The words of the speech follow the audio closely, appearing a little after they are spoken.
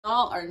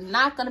Y'all are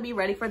not gonna be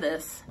ready for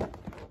this.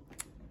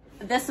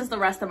 This is the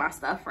rest of my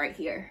stuff right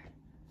here.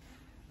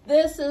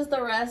 This is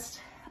the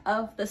rest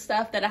of the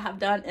stuff that I have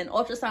done in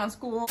ultrasound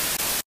school.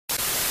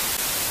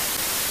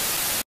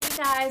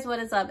 Hey guys, what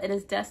is up? It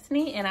is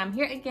Destiny and I'm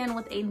here again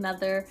with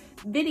another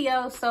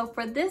video. So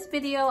for this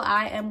video,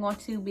 I am going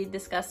to be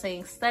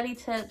discussing study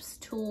tips,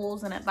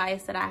 tools, and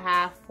advice that I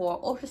have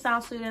for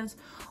ultrasound students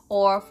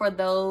or for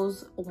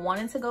those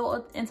wanting to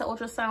go into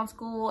ultrasound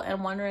school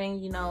and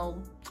wondering, you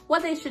know,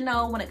 what they should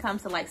know when it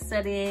comes to like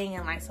studying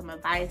and like some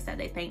advice that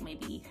they think may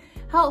be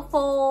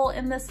helpful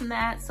and this and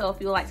that. So if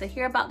you would like to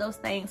hear about those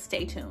things,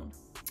 stay tuned.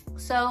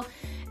 So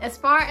as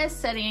far as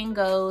studying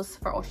goes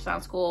for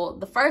ultrasound school,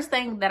 the first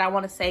thing that I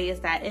want to say is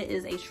that it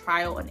is a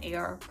trial and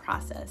error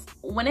process.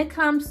 When it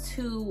comes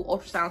to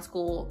ultrasound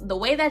school, the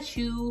way that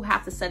you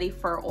have to study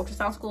for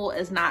ultrasound school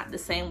is not the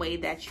same way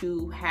that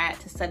you had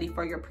to study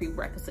for your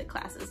prerequisite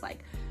classes.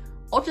 Like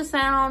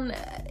ultrasound,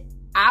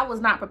 I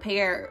was not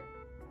prepared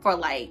for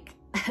like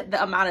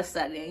the amount of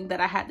studying that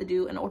I had to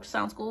do in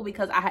ultrasound school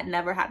because I had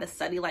never had to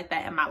study like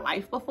that in my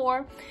life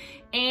before.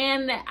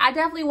 And I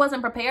definitely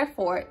wasn't prepared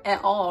for it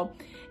at all.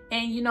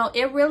 And you know,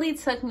 it really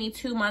took me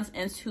 2 months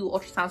into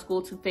ultrasound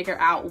school to figure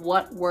out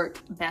what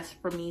worked best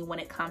for me when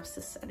it comes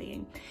to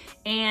studying.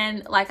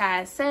 And like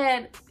I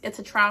said, it's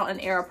a trial and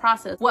error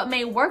process. What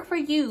may work for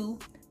you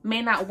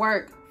may not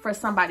work for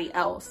somebody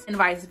else and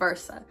vice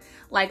versa.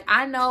 Like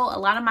I know a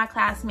lot of my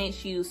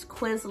classmates use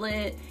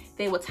Quizlet.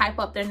 They would type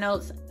up their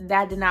notes.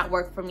 That did not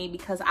work for me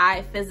because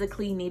I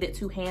physically needed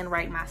to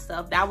handwrite my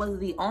stuff. That was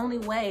the only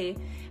way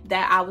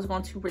that I was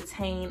going to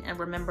retain and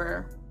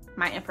remember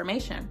my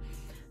information.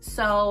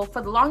 So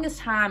for the longest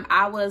time,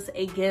 I was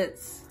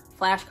against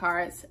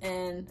flashcards,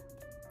 and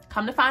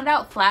come to find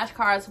out,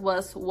 flashcards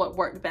was what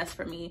worked best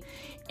for me.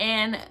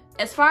 And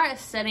as far as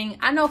studying,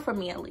 I know for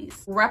me at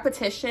least,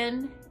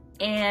 repetition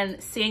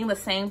and seeing the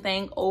same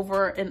thing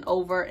over and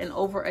over and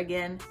over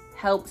again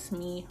helps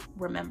me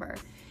remember.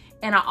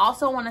 And I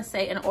also want to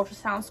say in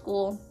ultrasound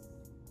school,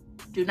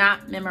 do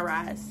not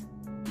memorize.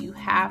 You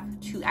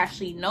have to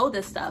actually know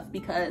this stuff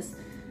because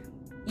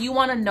you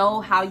want to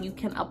know how you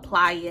can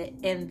apply it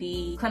in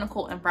the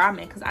clinical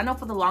environment. Because I know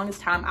for the longest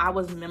time I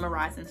was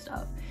memorizing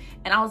stuff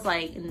and I was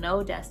like,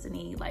 no,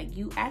 Destiny, like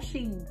you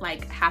actually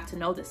like have to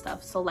know this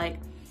stuff. So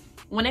like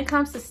when it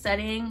comes to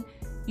studying,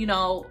 you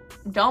know,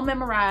 don't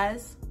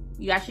memorize.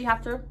 You actually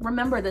have to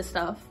remember this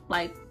stuff.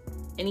 Like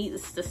it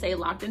needs to stay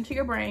locked into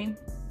your brain.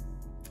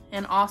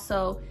 And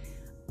also,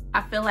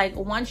 I feel like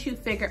once you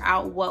figure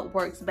out what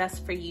works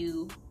best for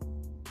you,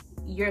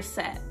 you're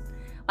set.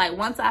 Like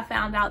once I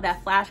found out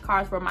that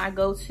flashcards were my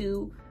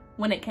go-to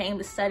when it came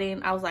to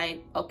studying, I was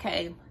like,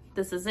 okay,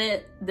 this is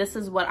it. This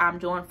is what I'm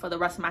doing for the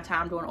rest of my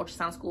time doing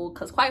ultrasound school.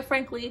 Because quite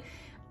frankly,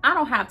 I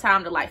don't have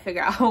time to like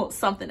figure out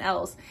something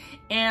else.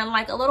 And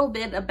like a little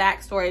bit of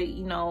backstory,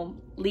 you know,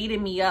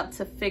 leading me up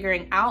to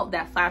figuring out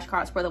that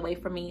flashcards were the way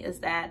for me is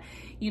that,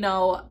 you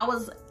know, I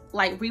was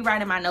like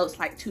rewriting my notes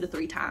like 2 to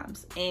 3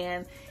 times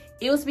and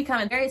it was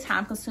becoming very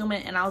time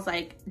consuming. And I was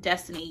like,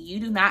 Destiny, you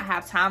do not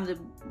have time to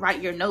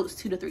write your notes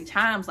 2 to 3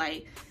 times.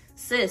 Like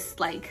sis,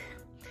 like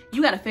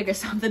you got to figure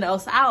something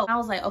else out. And I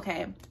was like,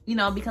 okay, you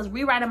know, because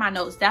rewriting my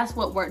notes, that's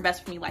what worked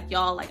best for me. Like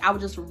y'all, like I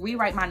would just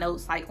rewrite my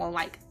notes like on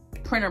like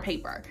printer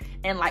paper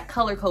and like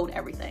color code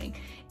everything.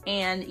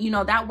 And you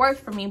know, that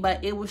worked for me,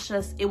 but it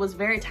was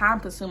very time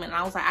consuming. And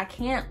I was like, I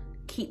can't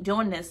keep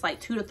doing this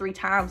like 2 to 3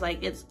 times.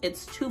 Like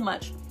it's too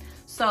much.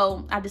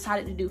 So I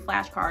decided to do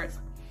flashcards.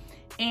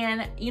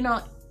 And you know,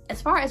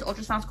 as far as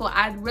ultrasound school,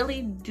 I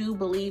really do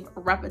believe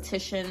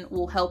repetition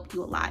will help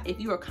you a lot. If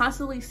you are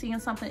constantly seeing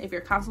something, if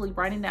you're constantly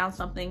writing down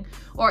something,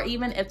 or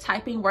even if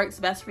typing works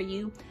best for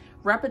you,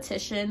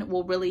 repetition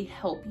will really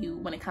help you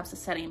when it comes to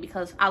studying.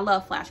 Because I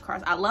love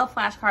flashcards. I love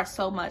flashcards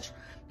so much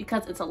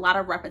because it's a lot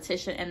of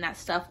repetition and that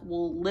stuff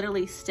will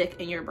literally stick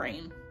in your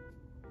brain.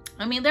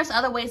 I mean, there's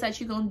other ways that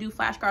you can do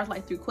flashcards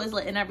like through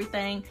Quizlet and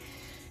everything.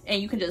 And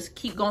you can just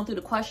keep going through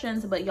the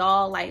questions, but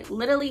y'all, like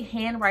literally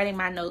handwriting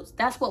my notes,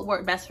 that's what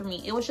worked best for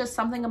me. It was just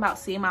something about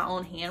seeing my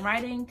own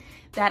handwriting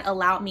that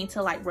allowed me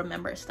to like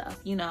remember stuff,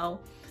 you know?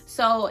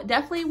 So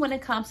definitely when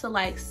it comes to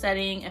like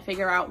studying and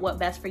figure out what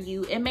best for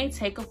you, it may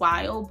take a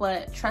while,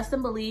 but trust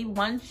and believe,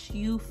 once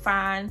you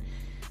find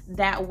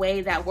that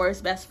way that works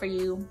best for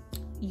you,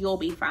 you'll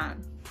be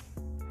fine.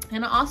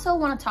 And I also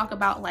want to talk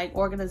about like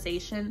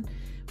organization.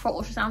 For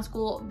ultrasound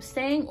school,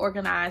 staying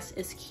organized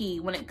is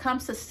key. When it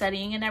comes to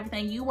studying and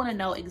everything, you want to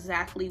know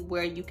exactly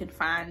where you can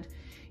find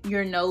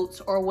your notes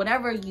or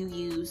whatever you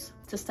use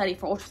to study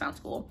for ultrasound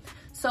school.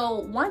 So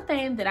one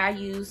thing that I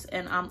use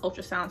in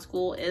ultrasound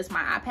school is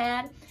my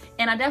iPad.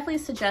 And I definitely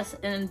suggest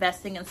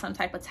investing in some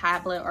type of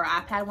tablet or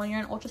iPad when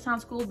you're in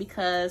ultrasound school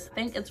because I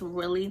think it's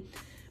really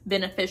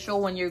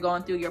beneficial when you're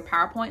going through your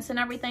PowerPoints and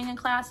everything in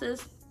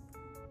classes.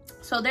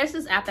 So there's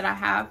this app that I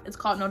have, it's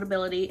called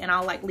Notability, and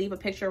I'll like leave a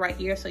picture right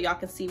here so y'all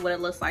can see what it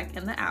looks like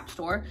in the App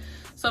Store.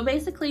 So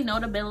basically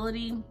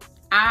Notability,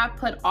 I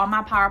put all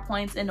my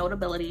PowerPoints in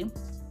Notability.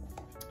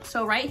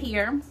 So right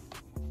here,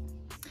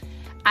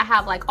 I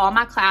have like all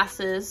my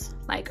classes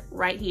like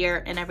right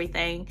here and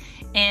everything,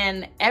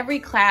 and every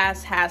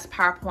class has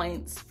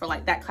PowerPoints for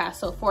like that class.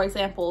 So for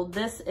example,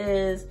 this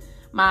is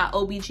my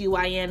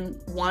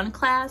OBGYN 1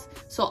 class.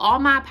 So all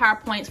my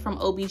PowerPoints from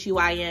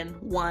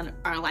OBGYN 1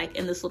 are like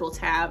in this little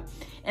tab.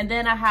 And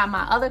then I have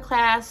my other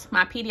class,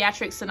 my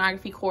pediatric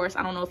sonography course.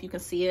 I don't know if you can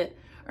see it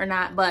or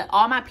not, but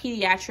all my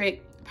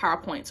pediatric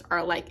PowerPoints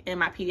are like in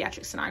my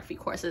pediatric sonography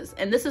courses.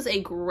 And this is a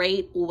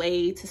great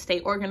way to stay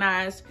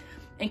organized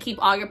and keep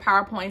all your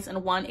PowerPoints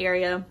in one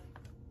area.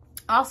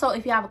 Also,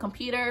 if you have a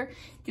computer,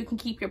 you can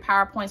keep your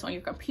PowerPoints on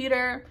your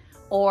computer,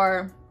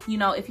 or, you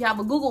know, if you have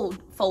a Google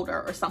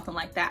folder or something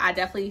like that. I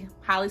definitely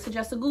highly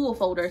suggest a Google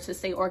folder to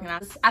stay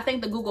organized. I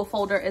think the Google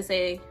folder is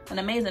an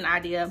amazing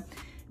idea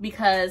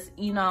because,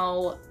 you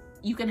know,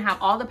 you can have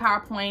all the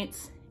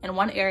PowerPoints in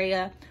one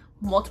area,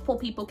 multiple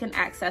people can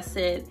access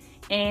it.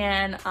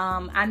 And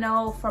I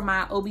know for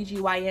my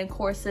OBGYN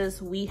courses,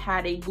 we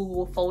had a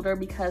Google folder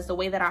because the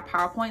way that our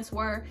PowerPoints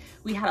were,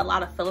 we had a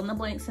lot of fill in the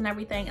blanks and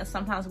everything. And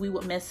sometimes we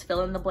would miss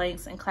fill in the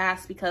blanks in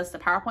class because the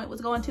PowerPoint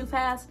was going too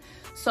fast.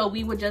 So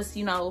we would just,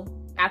 you know,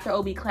 after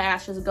OB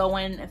class, just go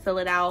in and fill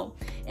it out.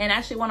 And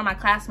actually one of my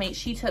classmates,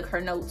 she took her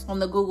notes on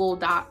the Google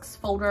Docs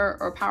folder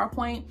or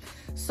PowerPoint.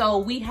 So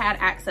we had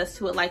access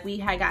to it. Like we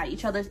had got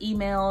each other's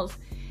emails,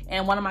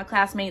 and one of my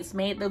classmates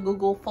made the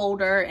Google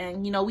folder,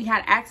 and you know, we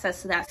had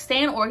access to that.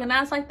 Staying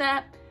organized like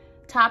that,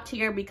 top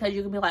tier, because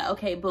you can be like,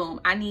 okay,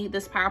 boom, I need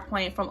this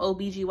PowerPoint from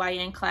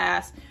OBGYN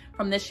class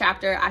from this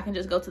chapter. I can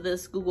just go to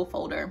this Google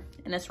folder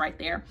and it's right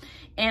there.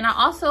 And I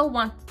also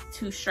want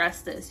to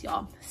stress this,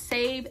 y'all.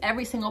 Save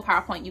every single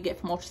PowerPoint you get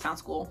from ultrasound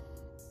school.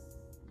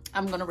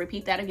 I'm gonna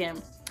repeat that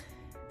again.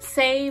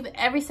 Save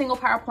every single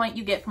PowerPoint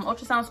you get from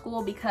ultrasound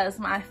school, because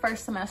my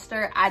first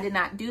semester, I did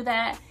not do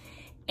that.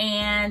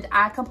 And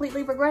I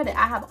completely regret it.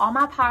 I have all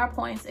my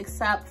PowerPoints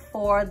except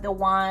for the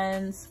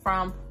ones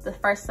from the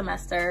first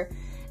semester.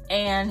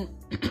 And,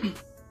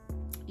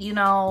 you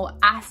know,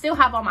 I still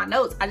have all my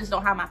notes. I just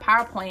don't have my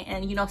PowerPoint.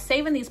 And, you know,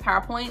 saving these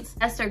PowerPoints,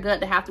 yes, they're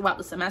good to have throughout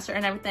the semester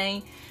and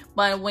everything.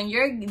 But when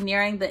you're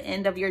nearing the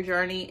end of your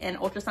journey in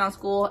ultrasound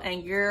school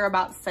and you're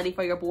about to study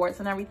for your boards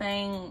and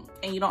everything,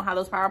 and you don't have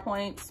those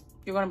PowerPoints,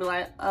 you're going to be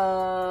like,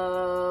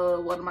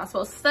 what am I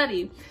supposed to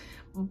study?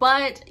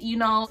 But, you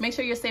know, make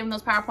sure you're saving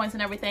those PowerPoints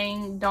and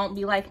everything. Don't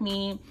be like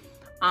me.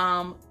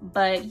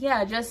 But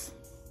yeah, just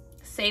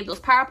save those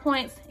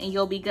PowerPoints and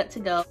you'll be good to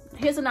go.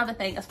 Here's another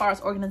thing as far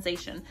as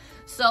organization.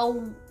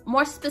 So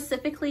more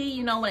specifically,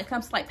 you know, when it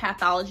comes to like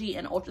pathology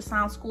and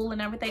ultrasound school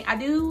and everything, I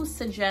do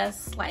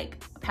suggest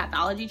like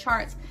pathology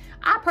charts.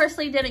 I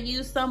personally didn't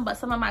use them, but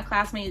some of my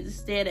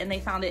classmates did and they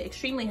found it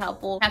extremely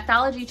helpful.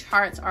 Pathology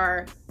charts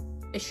are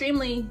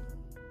extremely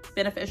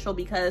beneficial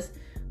because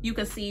you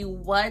can see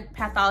what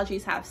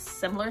pathologies have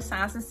similar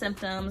signs and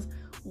symptoms,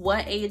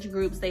 what age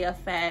groups they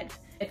affect,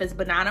 if it's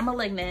benign or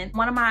malignant.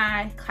 One of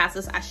my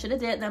classes, I should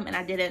have did them and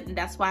I didn't. And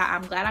that's why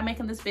I'm glad I'm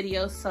making this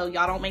video so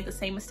y'all don't make the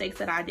same mistakes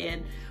that I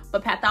did.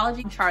 But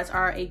pathology charts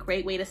are a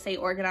great way to stay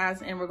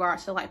organized in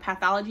regards to like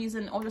pathologies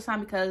in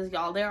ultrasound, because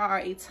y'all, there are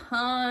a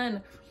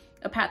ton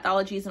of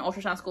pathologies in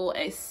ultrasound school,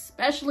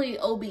 especially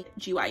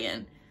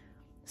OB/GYN.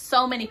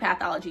 So many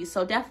pathologies.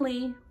 So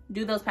definitely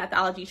do those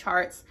pathology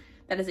charts.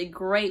 That is a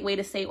great way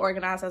to stay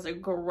organized. That's a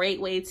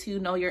great way to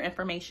know your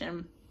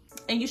information.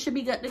 And you should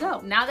be good to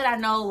go. Now that I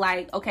know,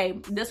 like, okay,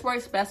 this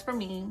works best for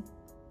me,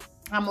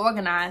 I'm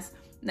organized.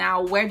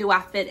 Now, where do I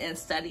fit in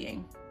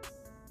studying?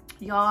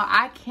 Y'all,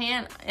 I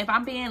can't, if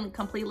I'm being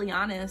completely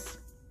honest,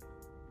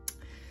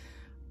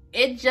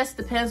 it just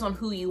depends on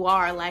who you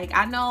are. Like,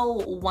 I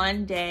know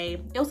one day,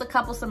 it was a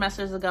couple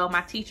semesters ago,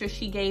 my teacher,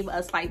 she gave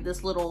us like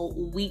this little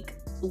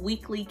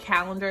weekly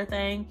calendar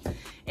thing,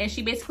 and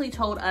she basically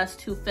told us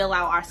to fill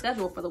out our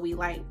schedule for the week.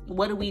 Like,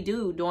 what do we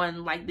do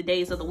during like the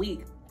days of the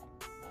week?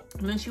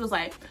 And then she was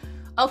like,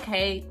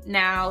 okay,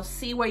 now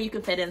see where you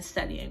can fit in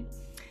studying.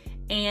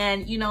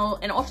 And you know,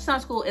 in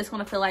ultrasound school, it's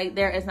going to feel like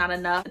there is not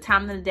enough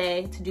time in the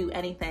day to do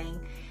anything.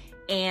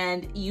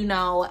 And you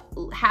know,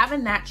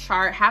 having that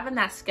chart, having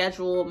that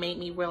schedule made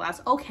me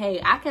realize,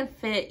 okay, I can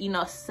fit, you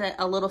know, set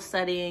a little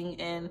studying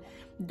in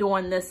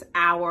during this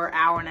hour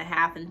and a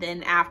half, and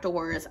then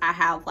afterwards I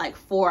have like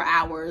 4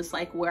 hours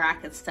like where I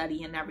can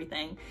study and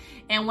everything.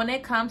 And when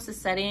it comes to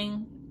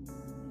studying,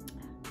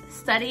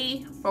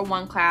 study for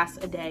one class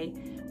a day.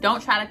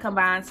 Don't try to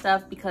combine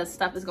stuff because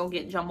stuff is gonna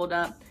get jumbled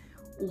up.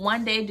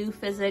 One day do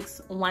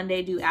physics, one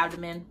day do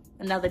abdomen,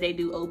 another day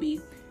do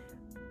OB.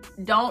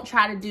 Don't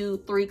try to do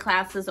 3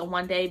 classes in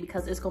one day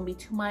because it's gonna be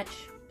too much.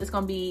 It's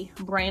gonna be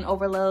brain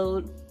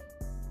overload.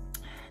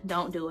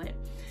 Don't do it.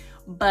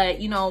 But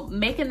you know,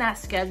 making that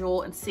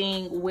schedule and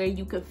seeing where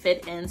you could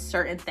fit in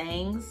certain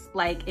things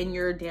like in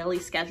your daily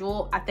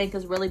schedule, I think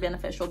is really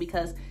beneficial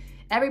because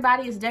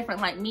everybody is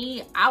different. Like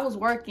me, I was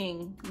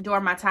working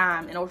during my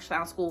time in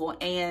ultrasound school,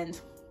 and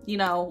you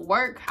know,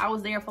 work, I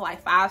was there for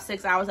like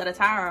 5-6 hours at a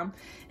time,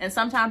 and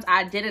sometimes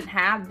I didn't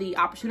have the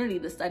opportunity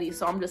to study.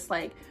 So I'm just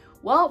like,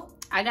 well,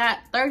 I got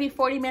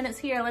 30-40 minutes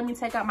here, let me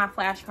take out my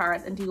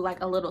flashcards and do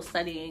like a little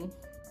studying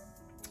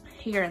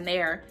here and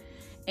there.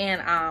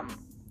 And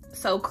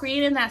So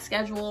creating that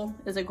schedule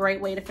is a great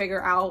way to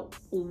figure out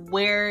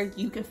where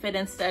you can fit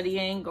in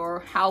studying or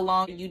how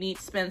long you need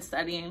to spend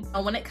studying.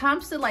 When it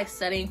comes to like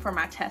studying for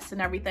my tests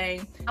and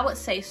everything, I would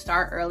say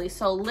start early.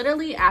 So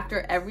literally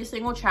after every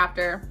single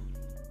chapter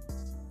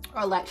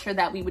or lecture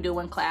that we would do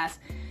in class,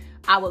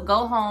 I would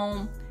go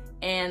home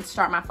and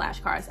start my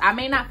flashcards. I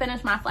may not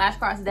finish my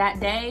flashcards that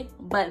day,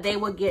 but they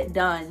would get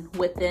done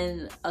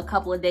within a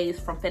couple of days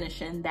from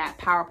finishing that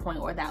PowerPoint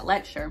or that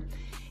lecture.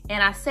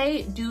 And I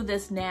say do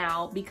this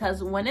now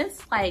because when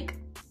it's like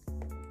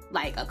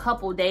a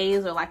couple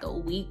days or like a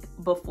week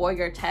before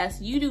your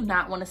test, you do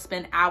not want to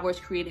spend hours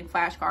creating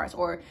flashcards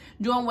or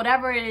doing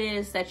whatever it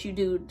is that you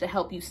do to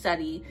help you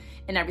study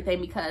and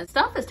everything, because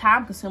stuff is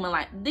time consuming.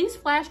 Like these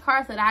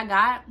flashcards that I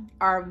got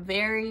are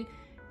very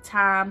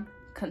time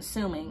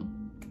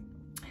consuming.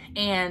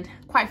 And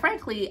quite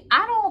frankly,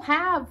 I don't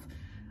have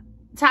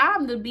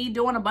time to be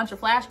doing a bunch of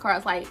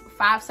flashcards, like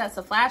 5 sets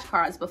of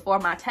flashcards before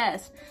my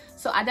test.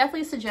 So I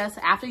definitely suggest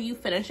after you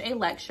finish a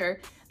lecture,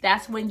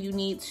 that's when you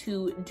need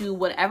to do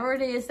whatever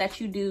it is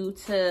that you do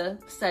to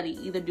study.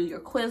 Either do your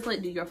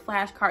Quizlet, do your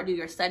flashcard, do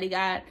your study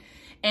guide.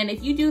 And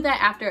if you do that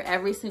after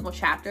every single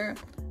chapter,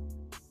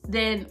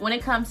 then when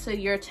it comes to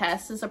your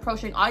test is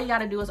approaching, all you got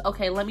to do is,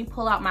 okay, let me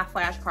pull out my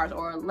flashcards,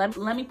 or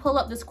let me pull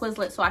up this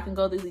Quizlet so I can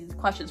go through these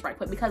questions right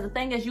quick. Because the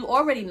thing is, you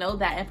already know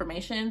that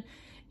information.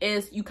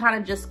 Is you kind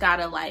of just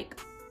gotta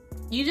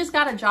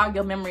jog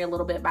your memory a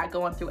little bit by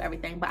going through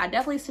everything. But I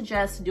definitely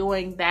suggest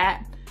doing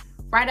that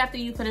right after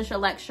you finish a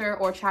lecture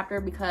or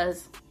chapter,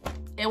 because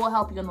it will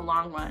help you in the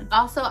long run.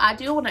 Also, I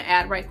do want to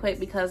add right quick,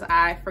 because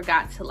I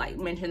forgot to like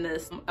mention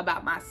this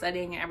about my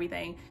studying and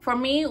everything. For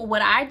me,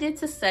 what I did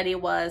to study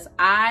was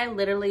I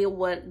literally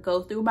would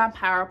go through my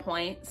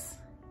PowerPoints,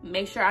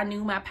 make sure I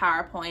knew my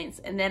PowerPoints,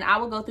 and then I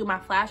would go through my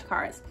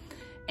flashcards.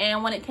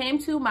 And when it came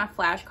to my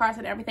flashcards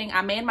and everything,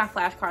 I made my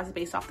flashcards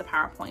based off the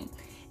PowerPoint.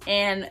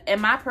 And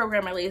in my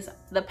program, at least,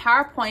 the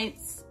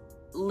PowerPoints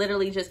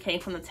literally just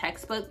came from the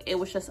textbook. It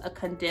was just a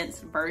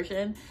condensed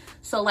version.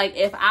 So like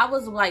if I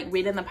was like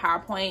reading the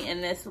PowerPoint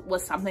and this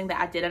was something that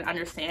I didn't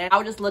understand, I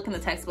would just look in the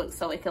textbook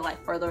so it could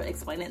like further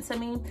explain it to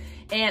me.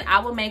 And I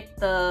would make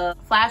the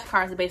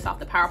flashcards based off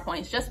the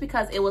PowerPoints just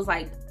because it was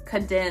like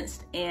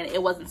condensed and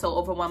it wasn't so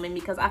overwhelming,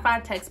 because I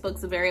find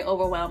textbooks very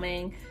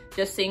overwhelming,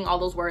 just seeing all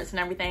those words and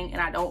everything,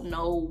 and I don't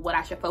know what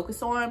I should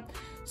focus on.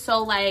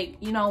 So like,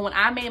 you know, when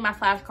I made my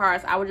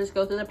flashcards, I would just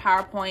go through the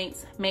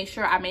PowerPoints, make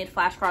sure I made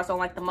flashcards on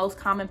like the most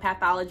common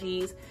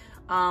pathologies,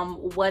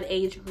 what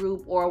age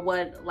group or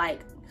what like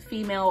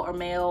female or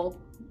male,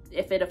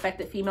 if it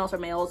affected females or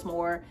males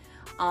more,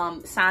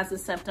 signs and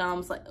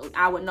symptoms. Like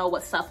I would know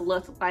what stuff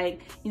looked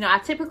like. You know, I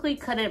typically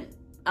couldn't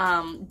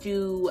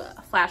do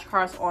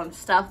flashcards on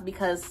stuff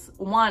because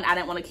one, I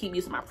didn't want to keep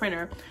using my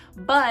printer,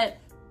 but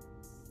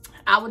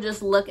I would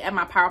just look at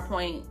my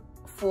PowerPoint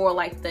for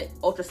like the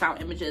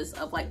ultrasound images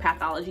of like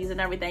pathologies and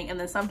everything. And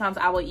then sometimes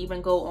I would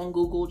even go on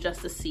Google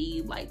just to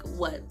see like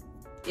what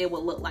it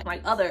would look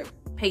like other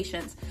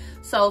patients.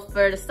 So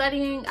for the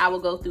studying, I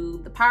would go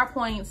through the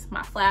PowerPoints,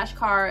 my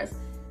flashcards,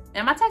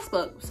 and my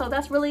textbook. So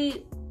that's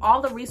really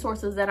all the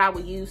resources that I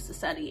would use to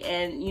study.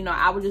 And you know,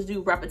 I would just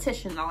do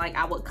repetition. Like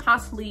I would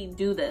constantly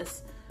do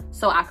this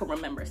so I could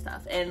remember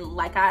stuff. And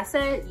like I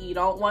said, you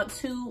don't want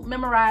to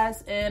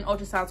memorize in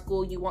ultrasound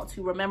school. You want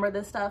to remember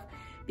this stuff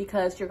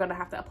because you're gonna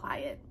have to apply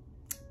it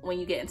when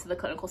you get into the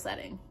clinical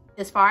setting.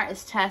 As far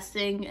as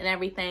testing and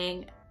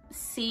everything,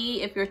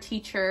 see if your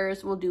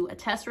teachers will do a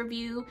test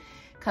review,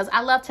 because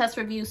I love test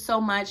reviews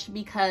so much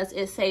because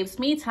it saves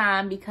me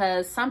time,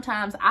 because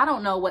sometimes I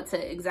don't know what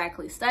to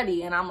exactly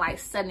study and I'm like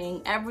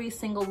studying every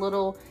single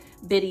little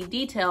bitty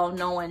detail,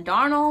 knowing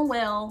darn on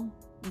well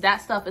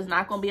that stuff is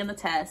not going to be in the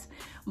test.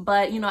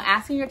 But you know,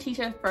 asking your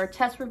teacher for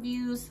test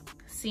reviews,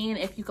 seeing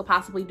if you could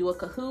possibly do a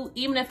Kahoot.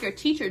 Even if your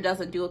teacher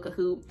doesn't do a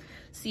Kahoot,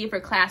 see if your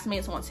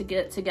classmates want to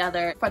get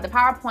together. For the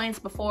PowerPoints,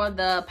 before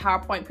the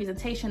PowerPoint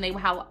presentation, they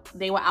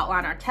will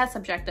outline our test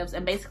objectives,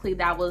 and basically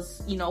that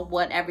was, you know,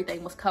 what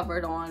everything was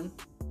covered on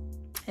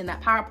in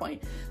that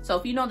PowerPoint. So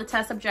if you know the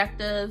test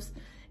objectives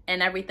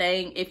and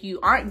everything, if you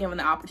aren't given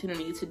the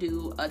opportunity to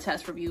do a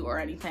test review or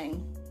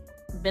anything,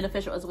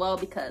 beneficial as well,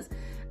 because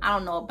I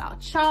don't know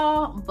about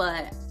y'all,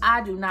 but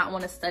I do not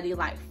want to study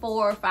like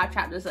 4 or 5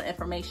 chapters of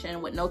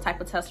information with no type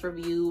of test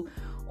review,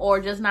 or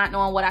just not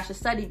knowing what I should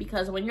study.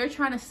 Because when you're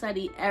trying to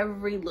study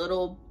every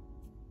little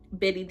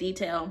bitty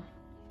detail,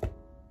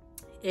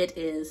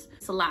 it's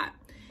a lot.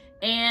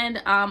 And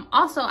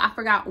also I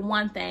forgot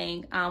one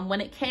thing.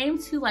 When it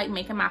came to like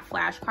making my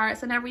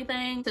flashcards and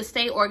everything, to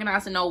stay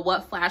organized and know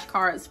what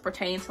flashcards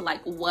pertain to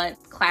like what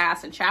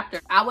class and chapter,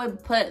 I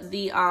would put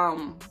the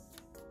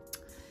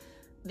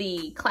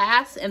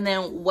class and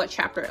then what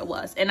chapter it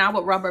was, and I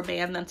would rubber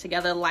band them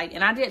together. Like,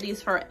 and I did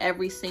these for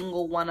every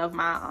single one of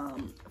my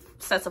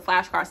sets of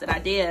flashcards that I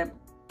did.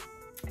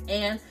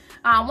 And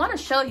I want to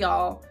show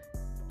y'all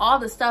all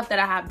the stuff that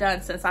I have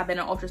done since I've been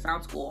in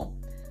ultrasound school.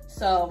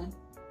 So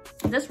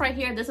this right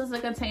here, this is a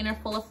container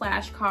full of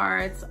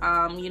flashcards.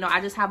 You know, I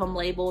just have them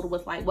labeled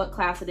with like what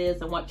class it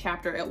is and what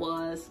chapter it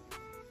was.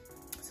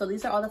 So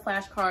these are all the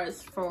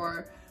flashcards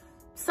for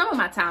some of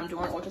my time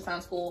during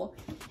ultrasound school.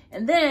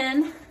 And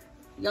then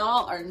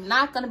y'all are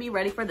not gonna be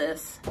ready for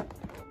this.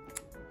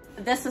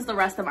 This is the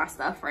rest of my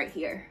stuff right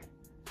here.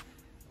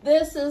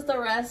 This is the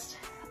rest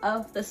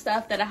of the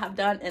stuff that I have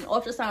done in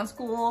ultrasound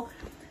school.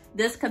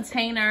 This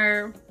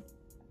container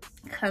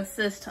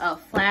consists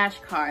of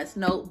flashcards,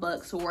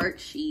 notebooks,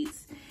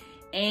 worksheets.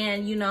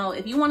 And you know,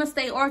 if you want to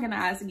stay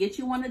organized, get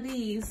you one of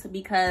these,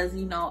 because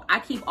you know, I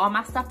keep all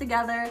my stuff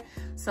together.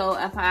 So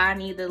if I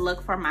need to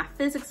look for my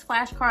physics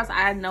flashcards,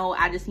 I know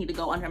I just need to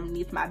go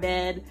underneath my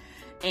bed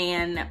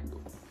and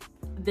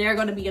they're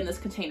going to be in this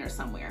container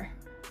somewhere,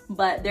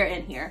 but they're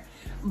in here.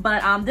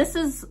 But this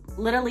is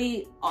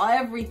literally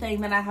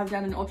everything that I have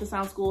done in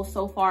ultrasound school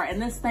so far, and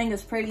this thing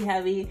is pretty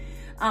heavy.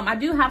 I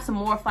do have some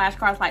more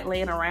flashcards like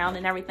laying around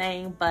and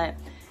everything, but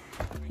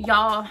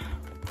y'all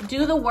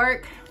do the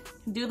work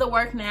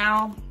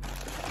now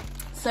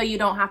so you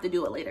don't have to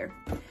do it later.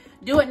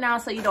 Do it now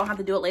so you don't have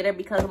to do it later,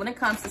 because when it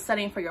comes to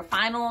studying for your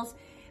finals,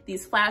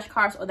 these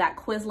flashcards or that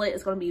Quizlet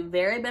is going to be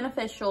very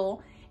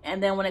beneficial.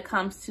 And then when it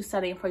comes to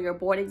studying for your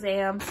board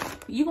exams,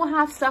 you're going to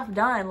have stuff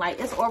done.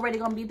 Like, it's already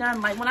going to be done.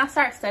 Like, when I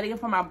start studying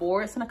for my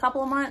boards in a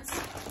couple of months,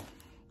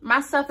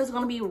 my stuff is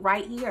going to be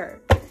right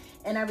here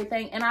and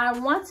everything. And I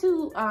want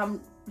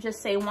to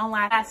just say one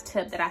last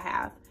tip that I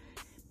have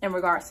in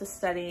regards to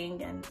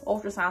studying and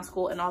ultrasound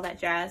school and all that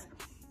jazz.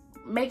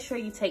 Make sure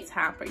you take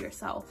time for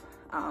yourself.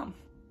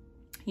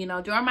 You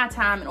know, during my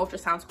time in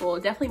ultrasound school,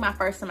 definitely my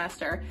first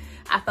semester,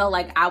 I felt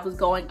like I was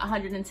going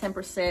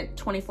 110%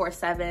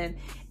 24/7,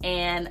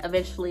 and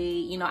eventually,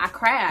 you know, I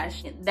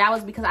crashed. That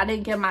was because I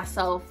didn't give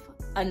myself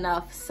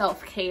enough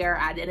self-care.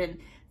 I didn't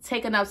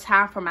take enough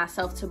time for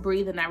myself to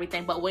breathe and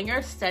everything. But when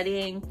you're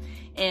studying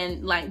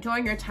and like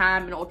during your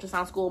time in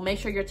ultrasound school, make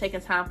sure you're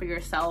taking time for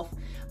yourself.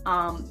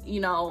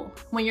 You know,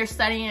 when you're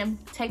studying,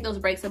 take those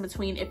breaks in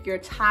between. If you're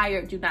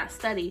tired, do not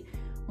study.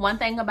 One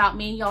thing about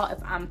me, y'all,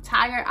 if I'm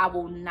tired, I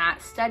will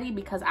not study,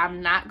 because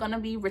I'm not going to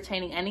be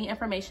retaining any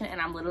information and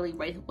I'm literally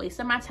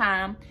wasting my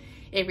time.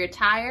 If you're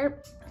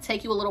tired,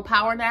 take you a little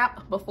power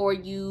nap before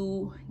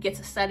you get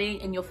to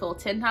studying and you'll feel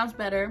 10 times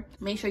better.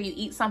 Make sure you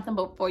eat something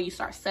before you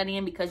start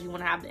studying, because you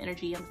want to have the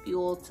energy and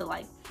fuel to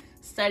like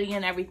study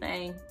and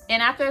everything.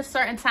 And after a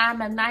certain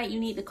time at night, you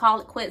need to call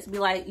it quits. Be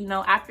like, you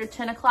know, after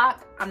 10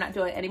 o'clock, I'm not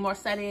doing any more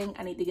studying.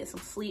 I need to get some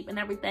sleep and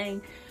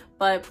everything.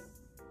 But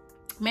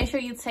make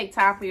sure you take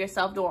time for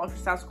yourself during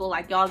ultrasound school.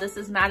 Like, y'all, this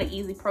is not an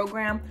easy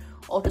program.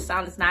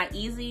 Ultrasound is not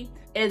easy.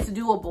 It's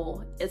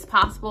doable. It's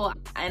possible.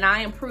 And I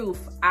am proof.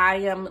 I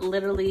am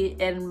literally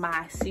in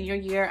my senior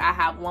year. I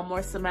have one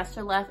more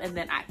semester left and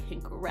then I can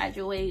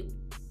graduate.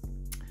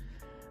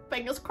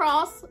 Fingers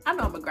crossed. I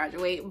know I'm gonna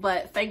graduate,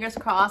 but fingers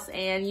crossed.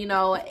 And you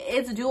know,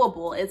 it's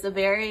doable. It's a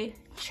very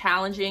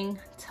challenging,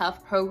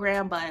 tough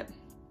program, but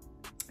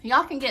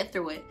y'all can get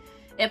through it.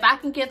 If I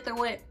can get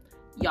through it,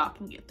 y'all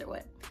can get through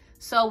it.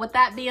 So with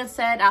that being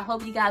said, I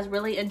hope you guys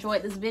really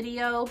enjoyed this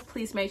video.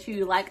 Please make sure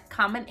you like,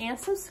 comment, and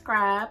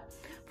subscribe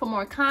for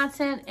more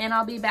content, and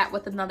I'll be back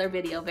with another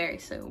video very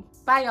soon.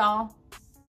 Bye, y'all.